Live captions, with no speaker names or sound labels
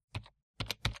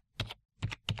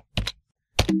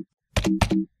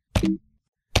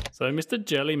So, Mr.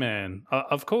 Jellyman,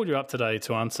 I've called you up today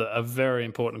to answer a very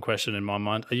important question in my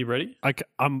mind. Are you ready?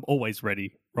 I'm always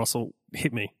ready. Russell,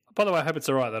 hit me. By the way, I hope it's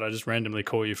all right that I just randomly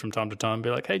call you from time to time and be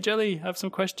like, hey, Jelly, I have some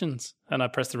questions. And I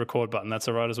press the record button. That's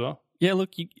all right as well? Yeah,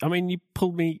 look, you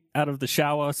pulled me out of the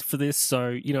shower for this,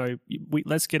 so,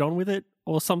 let's get on with it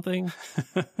or something.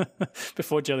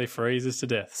 Before Jelly freezes to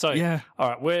death. So, yeah. All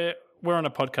right, we're on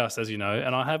a podcast, as you know,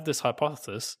 and I have this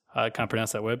hypothesis. I can't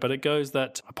pronounce that word, but it goes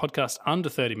that a podcast under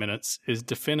 30 minutes is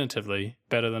definitively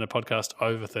better than a podcast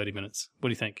over 30 minutes. What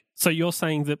do you think? So you're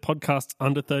saying that podcasts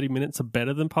under 30 minutes are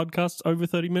better than podcasts over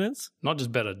 30 minutes? Not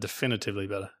just better, definitively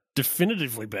better.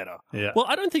 Definitively better. Yeah. Well,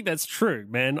 I don't think that's true,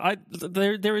 man.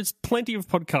 There is plenty of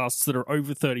podcasts that are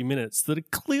over 30 minutes that are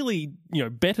clearly,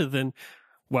 better than,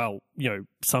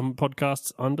 some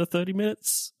podcasts under 30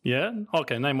 minutes. Yeah?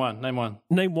 Okay, name one. Name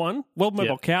one? World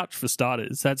Mobile Couch, for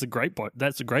starters. That's a great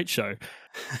show.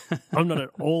 I'm not at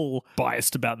all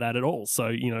biased about that at all.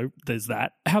 So, there's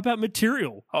that. How about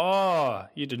Material? Oh,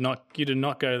 you did not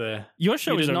go there. Your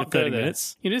show is over 30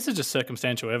 minutes. This is just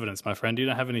circumstantial evidence, my friend. You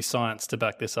don't have any science to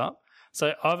back this up.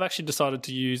 So I've actually decided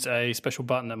to use a special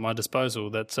button at my disposal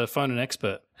that's Phone an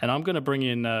Expert. And I'm going to bring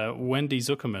in Wendy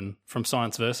Zuckerman from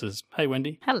Science Versus. Hey,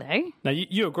 Wendy. Hello. Now,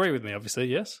 you agree with me, obviously,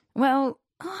 yes? Well,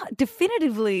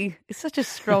 definitively is such a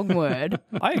strong word.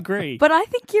 I agree. But I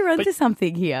think you're onto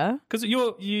something here. Because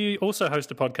you also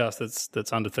host a podcast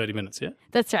that's under 30 minutes, yeah?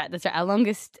 That's right. Our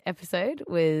longest episode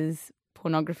was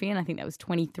pornography, and I think that was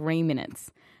 23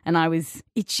 minutes. And I was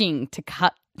itching to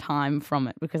cut time from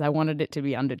it because I wanted it to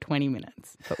be under 20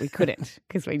 minutes, but we couldn't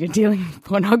because when you're dealing with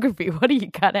pornography, what do you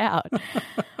cut out?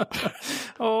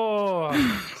 Oh,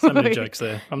 so many jokes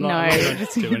there. I'm not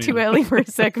it's too early for a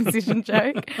circumcision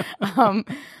joke.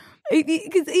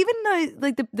 Because even though,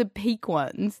 like, the peak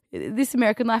ones, This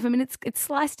American Life, I mean, it's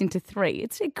sliced into three.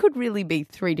 It could really be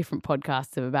three different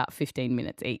podcasts of about 15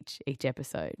 minutes each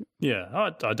episode. Yeah,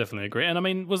 I definitely agree. And I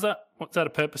mean, was that a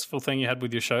purposeful thing you had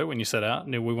with your show when you set out?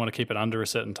 We want to keep it under a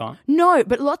certain time? No,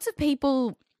 but lots of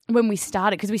people, when we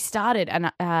started, because we started, and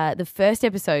the first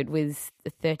episode was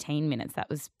 13 minutes. That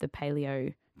was the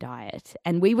paleo diet.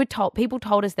 And people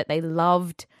told us that they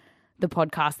loved the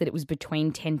podcast, that it was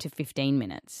between 10 to 15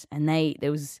 minutes. And there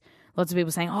was lots of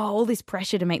people saying, oh, all this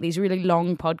pressure to make these really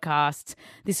long podcasts.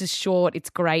 This is short.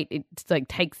 It's great.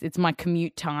 It's my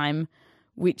commute time,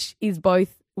 which is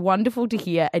both wonderful to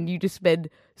hear, and you just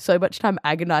spend so much time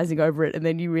agonizing over it. And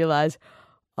then you realize,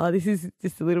 oh, this is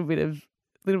just a little bit of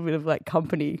like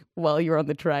company while you're on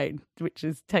the train, which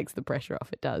takes the pressure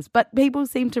off. It does. But people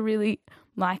seem to really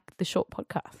like the short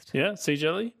podcast. Yeah, see,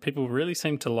 Jelly? People really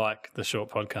seem to like the short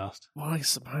podcast. Well,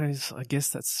 I guess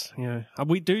that's,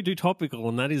 we do topical,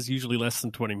 and that is usually less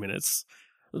than 20 minutes.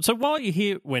 So while you're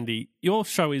here, Wendy, your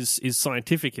show is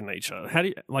scientific in nature.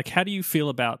 How do you feel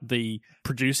about the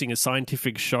producing a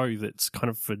scientific show that's kind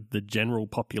of for the general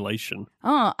population?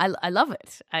 Oh, I love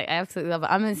it. I absolutely love it.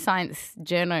 I'm a science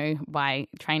journo by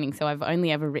training, so I've only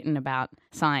ever written about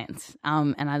science.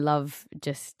 And I love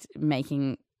just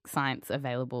making science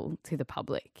available to the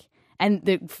public. And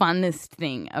the funnest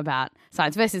thing about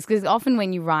Science Versus, because often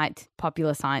when you write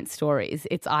popular science stories,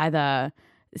 it's either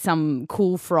some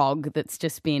cool frog that's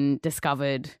just been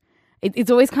discovered.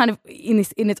 It's always kind of in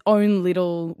its own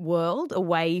little world,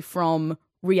 away from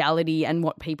reality and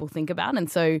what people think about.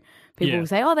 And so people will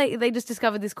say, oh, they just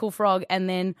discovered this cool frog, and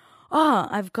then, oh,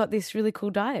 I've got this really cool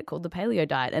diet called the paleo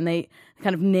diet. And they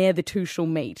kind of ne'er the two shall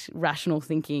meet, rational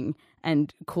thinking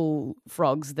and cool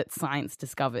frogs that science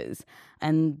discovers.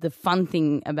 And the fun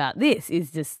thing about this is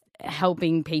just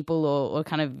helping people or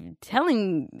kind of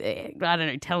telling, I don't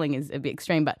know, telling is a bit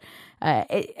extreme, but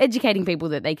educating people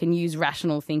that they can use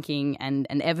rational thinking and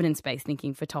evidence-based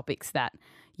thinking for topics that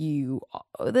you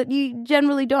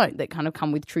generally don't, that kind of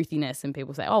come with truthiness. And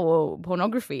people say, oh, well,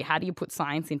 pornography, how do you put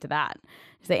science into that?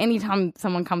 So anytime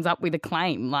someone comes up with a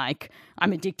claim like,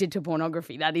 I'm addicted to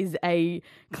pornography, that is a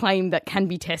claim that can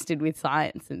be tested with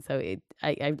science. And so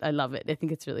I love it. I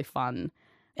think it's really fun.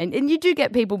 And you do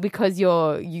get people, because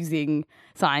you're using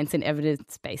science and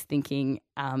evidence-based thinking,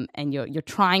 and you're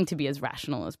trying to be as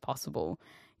rational as possible.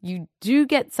 You do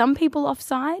get some people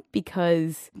offside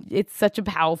because it's such a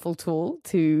powerful tool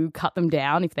to cut them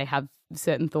down if they have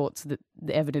certain thoughts that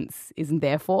the evidence isn't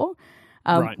there for.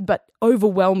 Right. But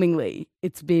overwhelmingly,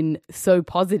 it's been so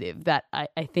positive that I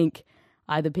think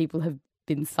either people have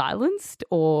been silenced,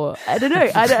 or I don't know.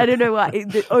 I don't know why.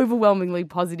 The overwhelmingly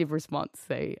positive response.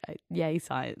 So yay,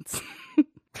 science.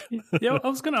 Yeah, I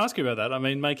was going to ask you about that. I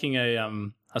mean, making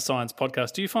a a science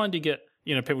podcast, do you find you get,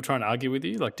 people trying to argue with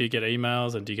you? Like, do you get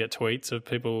emails and do you get tweets of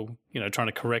people, trying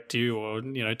to correct you or,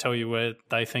 tell you where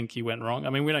they think you went wrong?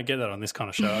 I mean, we don't get that on this kind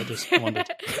of show. I just wondered.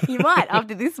 You might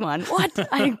after this one. What?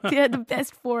 I did the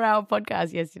best 4-hour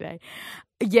podcast yesterday.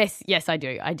 Yes, I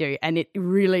do. And it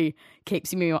really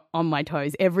keeps me on my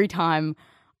toes. Every time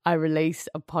I release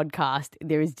a podcast,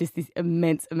 there is just this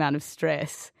immense amount of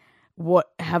stress.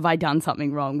 What have I done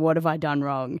something wrong? What have I done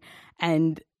wrong?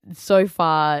 And so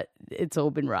far, it's all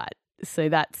been right. So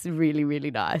that's really, really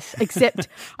nice. Except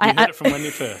you heard it from Wendy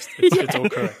first. It's all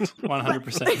correct,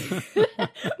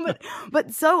 100%.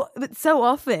 but so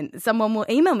often someone will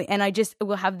email me, and I just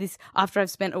will have this after I've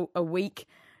spent a week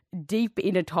deep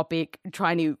in a topic,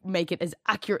 trying to make it as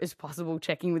accurate as possible,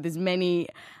 checking with as many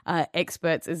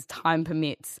experts as time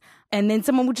permits, and then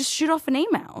someone will just shoot off an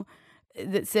email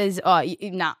that says,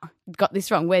 nah, got this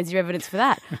wrong. Where's your evidence for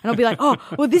that? And I'll be like, oh,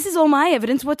 well, this is all my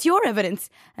evidence. What's your evidence?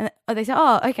 And they say,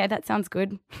 oh, okay, that sounds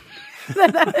good.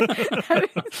 That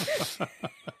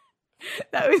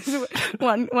was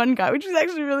one guy, which was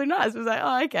actually really nice. It was like,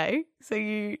 oh, okay. So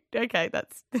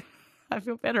that's, I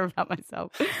feel better about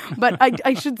myself. But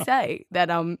I should say that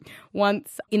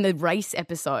once in the race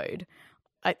episode,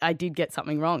 I did get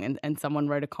something wrong, and someone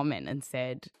wrote a comment and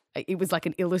said, it was like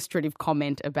an illustrative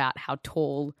comment about how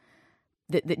tall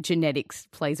that genetics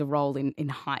plays a role in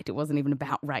height. It wasn't even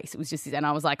about race. It was just, and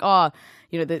I was like,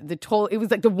 the tall, it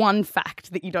was like the one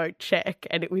fact that you don't check.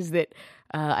 And it was that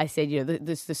I said,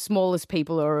 the smallest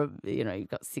people are, you've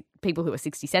got people who are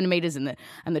 60 centimeters and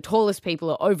the tallest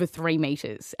people are over 3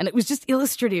 meters. And it was just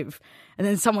illustrative. And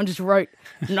then someone just wrote,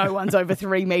 no one's over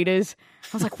 3 meters.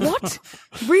 I was like, what?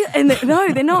 Really? And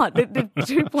no, they're not. The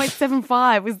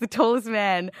 2.75 was the tallest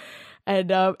man.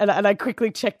 And I quickly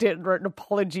checked it and wrote an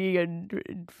apology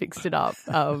and fixed it up.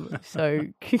 So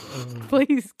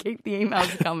please keep the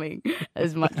emails coming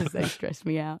as much as they stress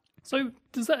me out. So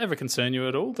does that ever concern you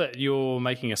at all that you're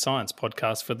making a science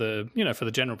podcast for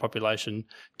the general population?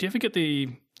 Do you ever get the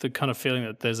kind of feeling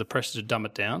that there's a pressure to dumb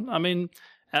it down? I mean,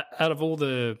 out of all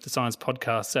the science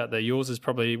podcasts out there, yours is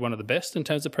probably one of the best in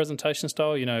terms of presentation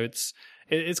style. It's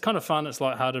kind of fun, it's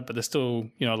lighthearted, but there's still,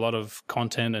 a lot of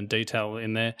content and detail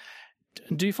in there.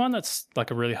 Do you find that's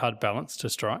like a really hard balance to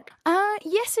strike?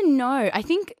 Yes and no.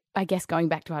 I guess going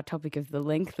back to our topic of the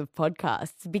length of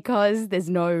podcasts, because there's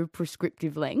no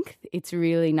prescriptive length, it's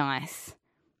really nice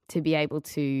to be able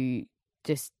to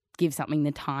just give something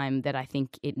the time that I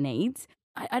think it needs.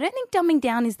 I don't think dumbing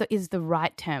down is the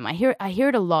right term. I hear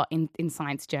it a lot in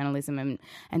science journalism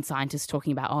and scientists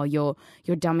talking about, you're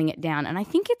dumbing it down. And I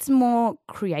think it's more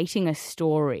creating a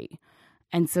story.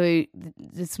 And so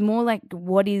it's more like,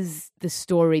 what is the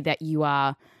story that you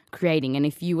are creating? And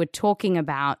if you were talking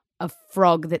about a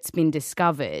frog that's been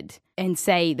discovered, and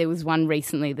say there was one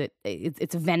recently that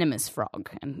it's a venomous frog,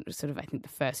 and sort of I think the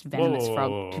first venomous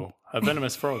frog. A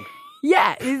venomous frog.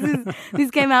 Yeah,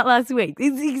 this came out last week.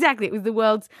 It was the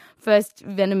world's first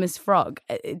venomous frog.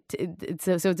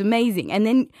 So it's amazing.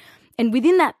 And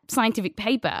within that scientific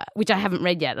paper, which I haven't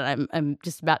read yet, and I'm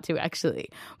just about to actually,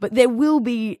 but there will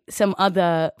be some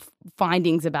other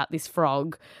findings about this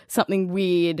frog, something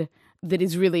weird that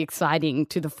is really exciting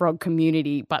to the frog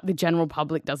community, but the general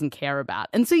public doesn't care about.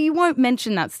 And so you won't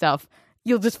mention that stuff.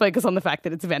 You'll just focus on the fact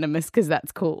that it's venomous because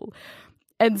that's cool.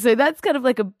 And so that's kind of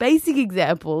like a basic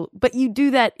example, but you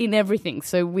do that in everything.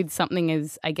 So with something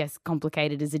as, I guess,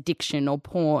 complicated as addiction or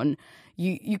porn,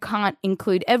 you can't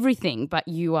include everything, but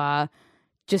you are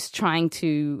just trying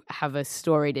to have a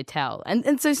story to tell.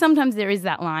 And so sometimes there is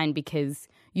that line because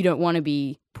you don't want to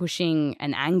be pushing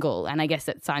an angle. And I guess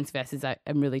at Science Versus,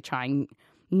 I'm really trying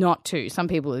not to. Some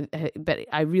people, but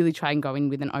I really try and go in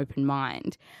with an open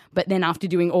mind. But then after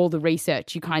doing all the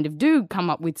research, you kind of do come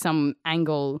up with some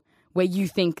angle where you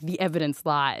think the evidence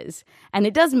lies. And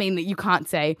it does mean that you can't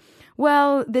say,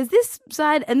 well, there's this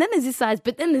side and then there's this side,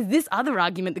 but then there's this other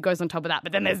argument that goes on top of that,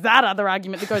 but then there's that other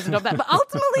argument that goes on top of that. But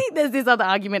ultimately, there's this other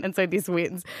argument, and so this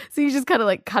wins. So you just kind of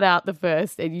like cut out the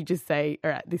first and you just say,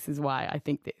 all right, this is why I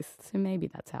think this. So maybe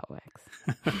that's how it works.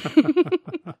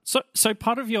 So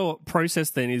part of your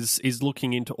process then is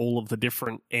looking into all of the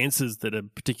different answers that a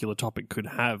particular topic could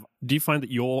have. Do you find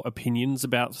that your opinions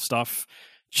about stuff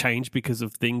change because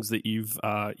of things that you've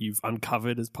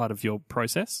uncovered as part of your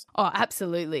process? Oh,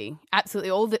 absolutely.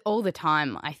 All the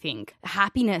time, I think.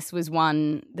 Happiness was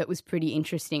one that was pretty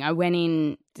interesting. I went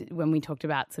in when we talked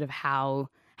about sort of how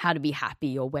to be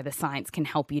happy or whether science can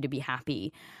help you to be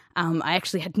happy. I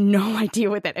actually had no idea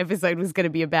what that episode was going to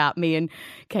be about. Me and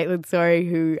Caitlin Sorry,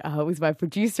 who was my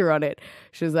producer on it,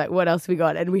 she was like, what else we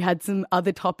got? And we had some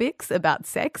other topics about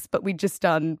sex, but we'd just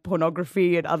done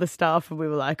pornography and other stuff. And we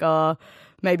were like,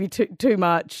 maybe too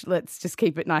much. Let's just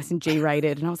keep it nice and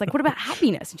G-rated. And I was like, what about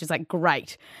happiness? And she's like,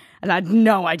 great. And I had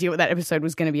no idea what that episode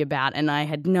was going to be about. And I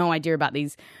had no idea about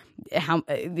these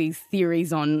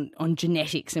theories on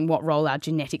genetics and what role our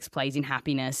genetics plays in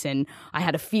happiness. And I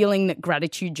had a feeling that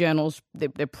gratitude journals,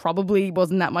 there probably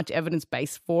wasn't that much evidence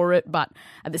base for it, but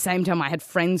at the same time I had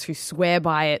friends who swear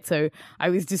by it. So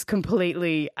I was just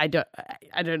completely, I don't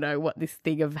know what this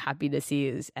thing of happiness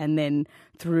is. And then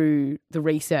through the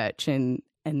research and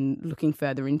looking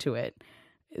further into it,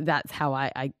 that's how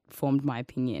I formed my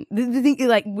opinion. The thing,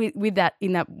 like with that,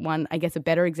 in that one, I guess a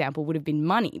better example would have been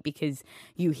money, because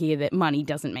you hear that money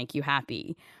doesn't make you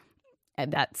happy,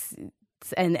 and that's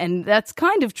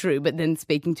kind of true. But then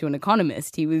speaking to an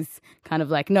economist, he was kind of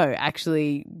like, no,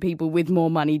 actually, people with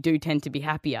more money do tend to be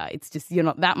happier. It's just you're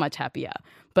not that much happier,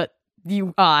 but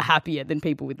you are happier than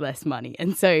people with less money,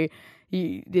 and so.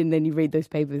 And then you read those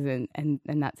papers and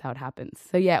that's how it happens.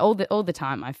 So yeah, all the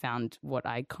time I found what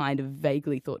I kind of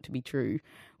vaguely thought to be true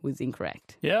was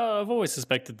incorrect. Yeah, I've always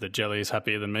suspected that Jelly is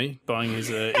happier than me, buying his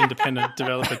independent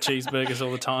developer cheeseburgers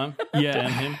all the time. Yeah.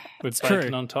 Damn him, with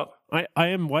bacon on top. I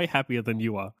am way happier than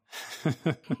you are.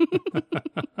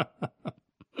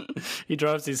 He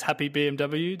drives his happy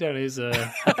BMW down his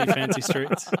happy fancy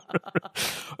streets.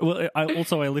 Well, I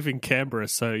live in Canberra,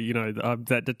 so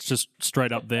that's just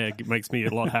straight up there. It makes me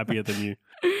a lot happier than you.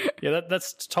 Yeah,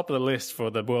 that's top of the list for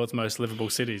the world's most livable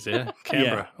cities. Yeah,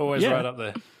 Canberra, always right up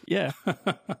there. Yeah.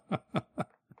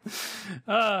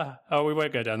 We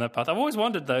won't go down that path. I've always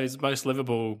wondered those most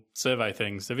livable survey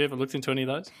things. Have you ever looked into any of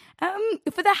those?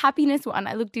 For the happiness one,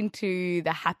 I looked into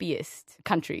the happiest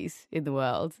countries in the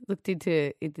world. Looked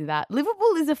into that.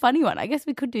 Liverpool is a funny one. I guess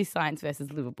we could do science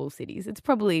versus livable cities. It's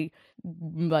probably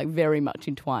like very much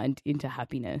entwined into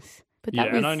happiness. But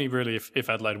yeah, and only really if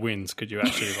Adelaide wins could you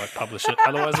actually like publish it.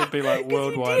 Otherwise, it'd be like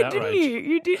worldwide outrage.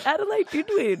 You did. Adelaide did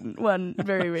win one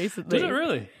very recently. Did it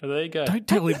really? Well, there you go. Don't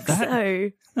tell him that.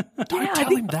 So. Don't tell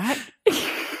him that.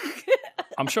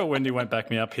 I'm sure Wendy won't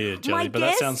back me up here, Jelly, but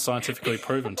that sounds scientifically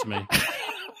proven to me.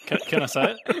 Can I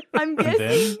say it? I'm guessing.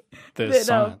 And then there's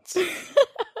science.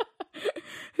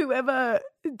 Whoever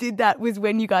did that was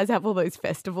when you guys have all those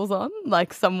festivals on.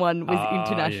 Like someone was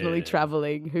internationally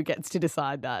travelling who gets to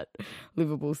decide that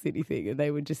Liverpool City thing, and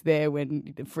they were just there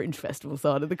when the Fringe Festival's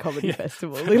on and the Comedy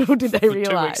Festival. Little did they realise.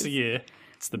 2 weeks a year,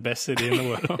 it's the best city in the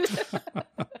world.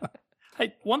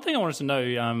 Hey, one thing I wanted to know,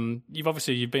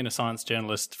 you've been a science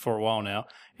journalist for a while now.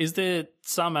 Is there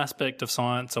some aspect of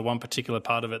science or one particular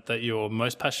part of it that you're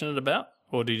most passionate about,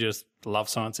 or do you just love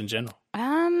science in general?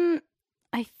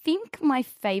 I think my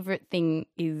favourite thing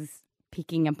is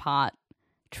picking apart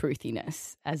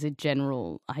truthiness as a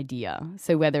general idea.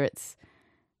 So whether it's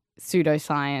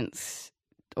pseudoscience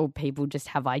or people just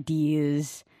have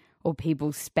ideas or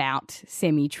people spout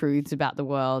semi-truths about the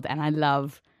world, and I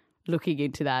love looking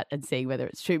into that and seeing whether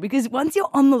it's true, because once you're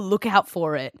on the lookout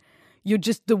for it, you're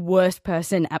just the worst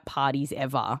person at parties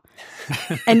ever.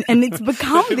 and it's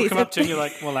become People this. come up to you and you're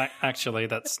like, well, actually,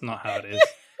 that's not how it is.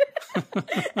 And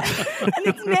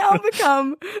it's now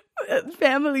become at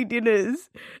family dinners.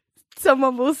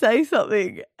 Someone will say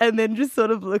something and then just sort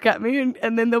of look at me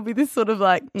and then there'll be this sort of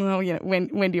like,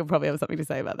 Wendy will probably have something to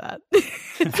say about that.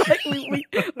 It's like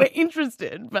we're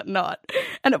interested, but not.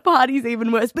 And at parties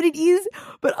even worse. But it is,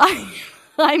 but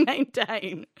I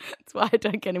maintain, that's why I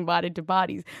don't get invited to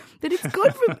parties, that it's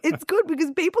good because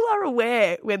people are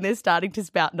aware when they're starting to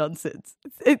spout nonsense.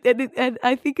 And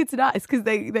I think it's nice because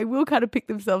they will kind of pick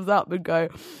themselves up and go,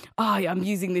 oh, yeah, I'm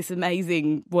using this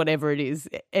amazing whatever it is,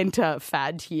 enter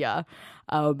fad here.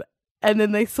 And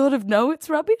then they sort of know it's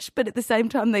rubbish, but at the same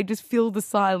time they just fill the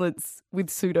silence with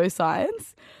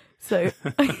pseudoscience. So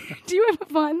do you ever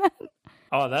find that?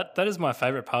 Oh, that is my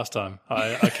favourite pastime.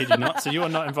 I kid you not. So you are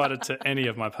not invited to any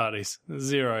of my parties.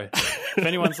 Zero. If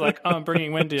anyone's like, oh, I'm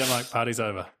bringing Wendy, I'm like, party's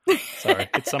over. Sorry,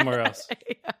 it's somewhere else.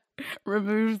 Yeah.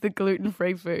 Remove the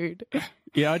gluten-free food.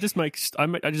 Yeah, I just make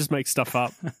stuff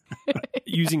up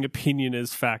using opinion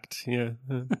as fact. Yeah.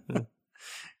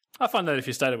 I find that if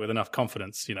you state it with enough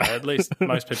confidence, at least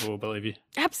most people will believe you.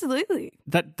 Absolutely.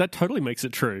 That totally makes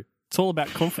it true. It's all about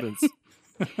confidence.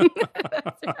 That's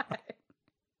right.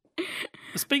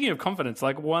 Speaking of confidence,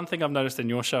 like one thing I've noticed in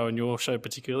your show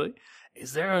particularly,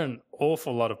 is there an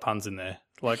awful lot of puns in there.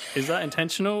 Like, is that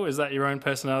intentional? Is that your own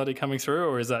personality coming through?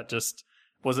 Or is that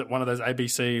was it one of those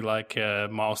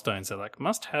ABC milestones that like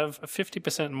must have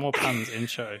 50% more puns in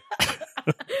show?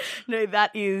 No,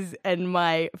 that is, and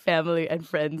my family and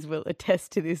friends will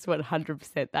attest to this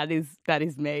 100%. That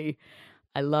is me.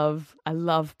 I love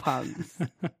puns.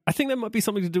 I think that might be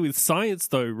something to do with science,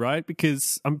 though, right?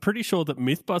 Because I'm pretty sure that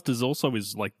MythBusters also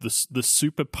is like the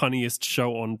super punniest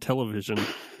show on television,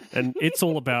 and it's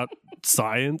all about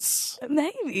science.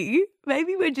 Maybe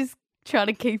we're just trying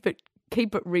to keep it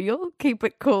real, keep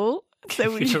it cool,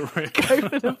 so we go for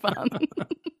the fun.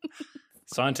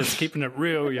 Scientists keeping it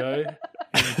real, yo,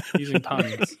 using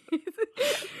puns.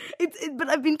 But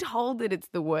I've been told that it's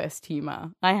the worst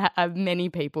humour. I have many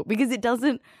people, because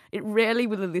it rarely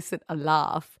will elicit a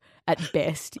laugh. At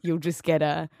best, you'll just get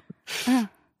a, yeah.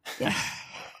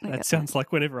 That sounds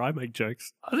like whenever I make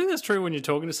jokes. I think that's true when you're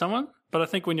talking to someone, but I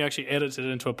think when you actually edit it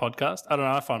into a podcast, I don't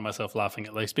know, I find myself laughing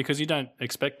at least because you don't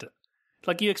expect it.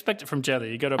 Like, you expect it from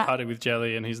Jelly. You go to a party with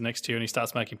Jelly and he's next to you and he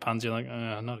starts making puns. You're like,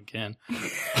 oh, not again.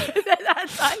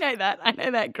 I know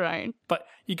that groan. But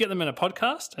you get them in a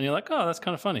podcast and you're like, oh, that's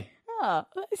kind of funny. Oh,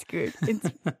 that's good.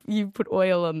 You put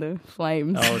oil on the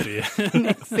flames. Oh, dear.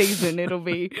 Next season, it'll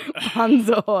be puns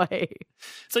ahoy.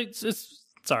 So,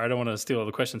 sorry, I don't want to steal all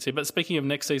the questions here, but speaking of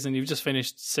next season, you've just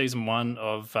finished season 1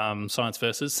 of Science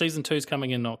Versus. Season 2 is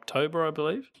coming in October, I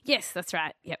believe. Yes, that's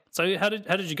right. Yep. So how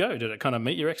did you go? Did it kind of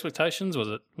meet your expectations? Was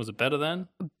it better than?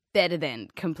 Better than,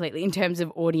 completely, in terms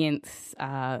of audience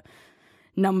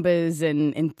numbers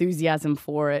and enthusiasm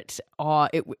for it. Oh,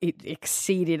 it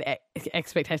exceeded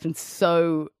expectations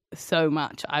so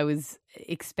much. I was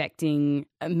expecting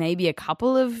maybe a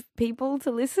couple of people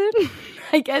to listen.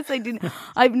 I guess I didn't.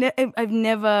 I've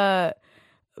never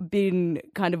been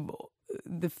kind of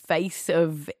the face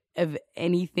of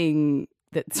anything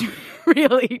that's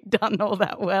really done all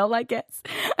that well, I guess.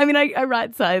 I mean, I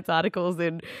write science articles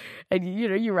and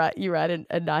you write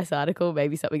a nice article,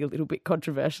 maybe something a little bit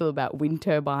controversial about wind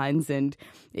turbines, and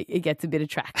it gets a bit of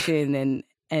traction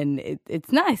and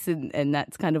it's nice, and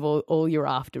that's kind of all you're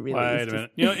after, really. Wait a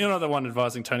minute. You're not the one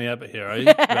advising Tony Abbott here, are you?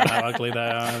 About how ugly they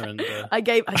are. And I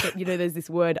said, there's this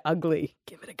word ugly.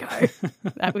 Give it a go.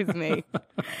 That was me.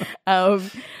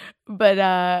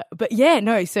 But yeah,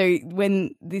 no. So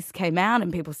when this came out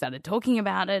and people started talking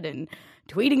about it and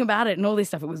tweeting about it and all this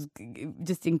stuff, it was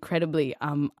just incredibly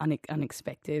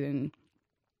unexpected. And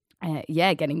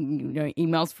getting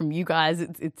emails from you guys,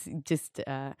 it's just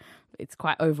it's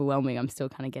quite overwhelming. I'm still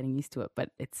kind of getting used to it,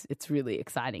 but it's really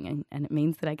exciting, and it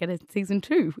means that I get a season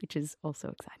 2, which is also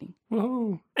exciting.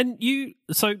 Whoa! And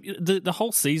so the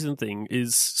whole season thing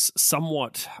is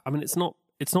somewhat. I mean, it's not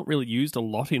really used a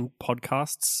lot in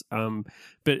podcasts,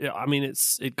 but I mean,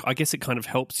 I guess it kind of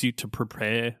helps you to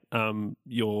prepare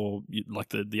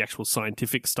the actual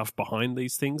scientific stuff behind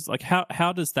these things. Like,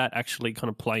 how does that actually kind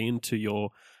of play into your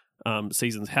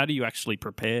seasons? How do you actually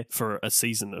prepare for a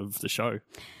season of the show?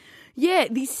 Yeah,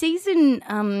 the season,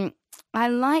 I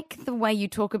like the way you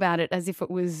talk about it as if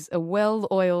it was a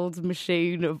well-oiled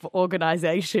machine of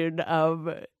organisation.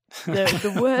 The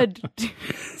word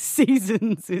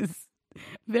seasons is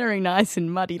very nice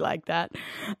and muddy like that.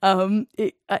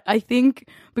 I think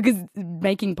because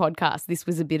making podcasts, this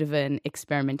was a bit of an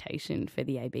experimentation for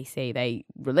the ABC. They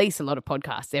release a lot of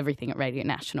podcasts. Everything at Radio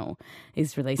National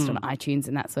is released on iTunes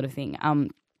and that sort of thing.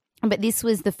 But this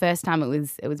was the first time it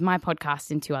was my podcast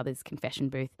and 2 others, Confession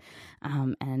Booth,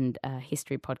 and a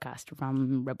history podcast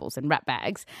from Rebels and Rat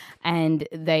Bags. And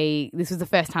this was the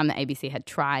first time that ABC had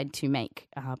tried to make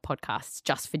podcasts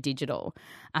just for digital,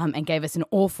 and gave us an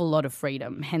awful lot of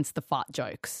freedom, hence the fart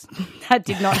jokes. That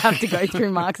did not have to go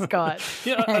through Mark Scott.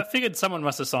 Yeah, I figured someone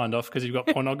must have signed off because you've got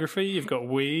pornography, you've got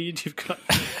weed, you've got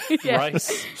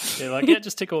race. They're like,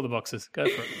 just tick all the boxes. Go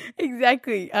for it.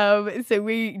 Exactly. So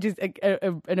we just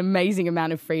an amazing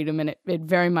amount of freedom, and it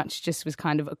very much just was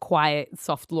kind of a quiet,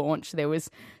 soft launch. There was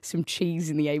some cheese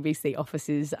in the ABC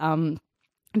offices,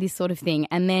 this sort of thing.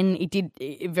 And then it did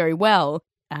very well.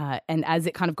 And as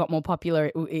it kind of got more popular,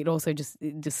 it also just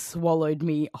swallowed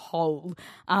me whole,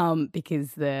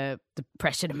 because the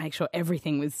pressure to make sure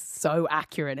everything was so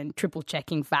accurate and triple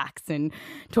checking facts and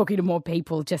talking to more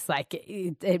people, just like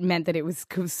it meant that I was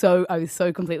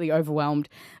so completely overwhelmed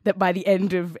that by the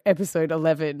end of episode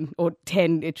 11 or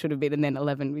 10, it should have been, and then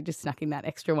 11, we just snuck in that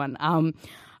extra one.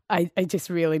 I just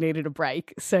really needed a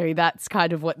break. So that's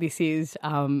kind of what this is.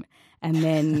 And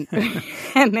then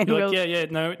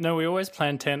no, we always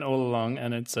plan 10 all along,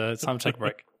 and it's time to take a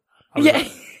break. Yeah,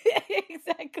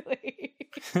 exactly.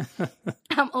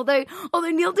 Although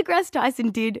Neil deGrasse Tyson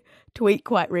did tweet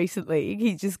quite recently,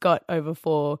 he just got over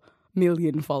 4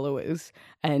 million followers,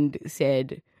 and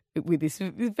said with this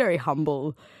very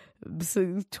humble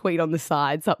tweet on the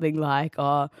side, something like,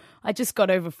 I just got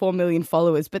over 4 million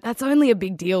followers, but that's only a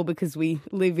big deal because we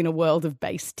live in a world of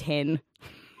base 10.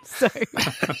 So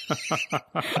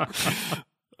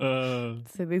So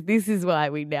this is why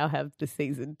we now have the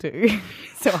season 2,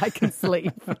 so I can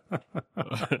sleep.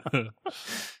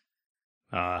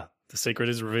 The secret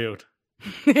is revealed.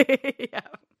 Yeah.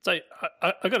 So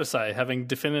I got to say, having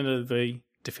definitively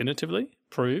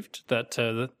proved that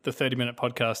the 30-minute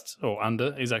podcast or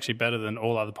under is actually better than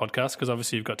all other podcasts, because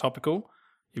obviously you've got Topical,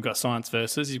 you've got Science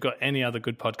Versus, you've got any other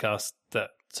good podcast that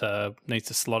needs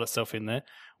to slot itself in there.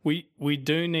 We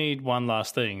do need one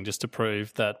last thing just to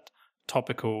prove that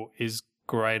Topical is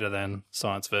greater than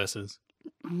Science Versus.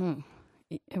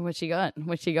 What you got?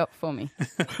 What you got for me?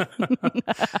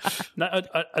 No,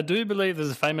 I do believe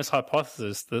there's a famous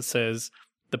hypothesis that says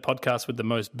the podcast with the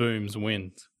most booms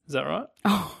wins. Is that right?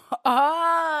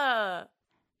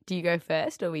 Do you go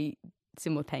first, or are we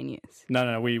simultaneous?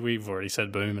 No, we've already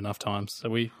said boom enough times, so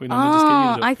we normally just get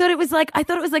used to it. I thought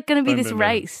it was like going to be Boom, this boom, boom.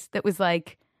 race that was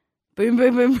like boom,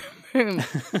 boom, boom, boom, boom.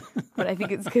 But I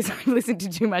think it's because I listened to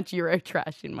too much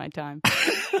Eurotrash in my time.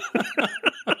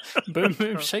 Boom,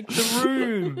 boom, shake the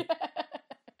room.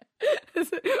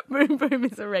 Boom, boom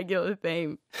is a regular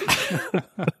theme.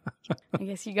 I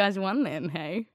guess you guys won then, hey?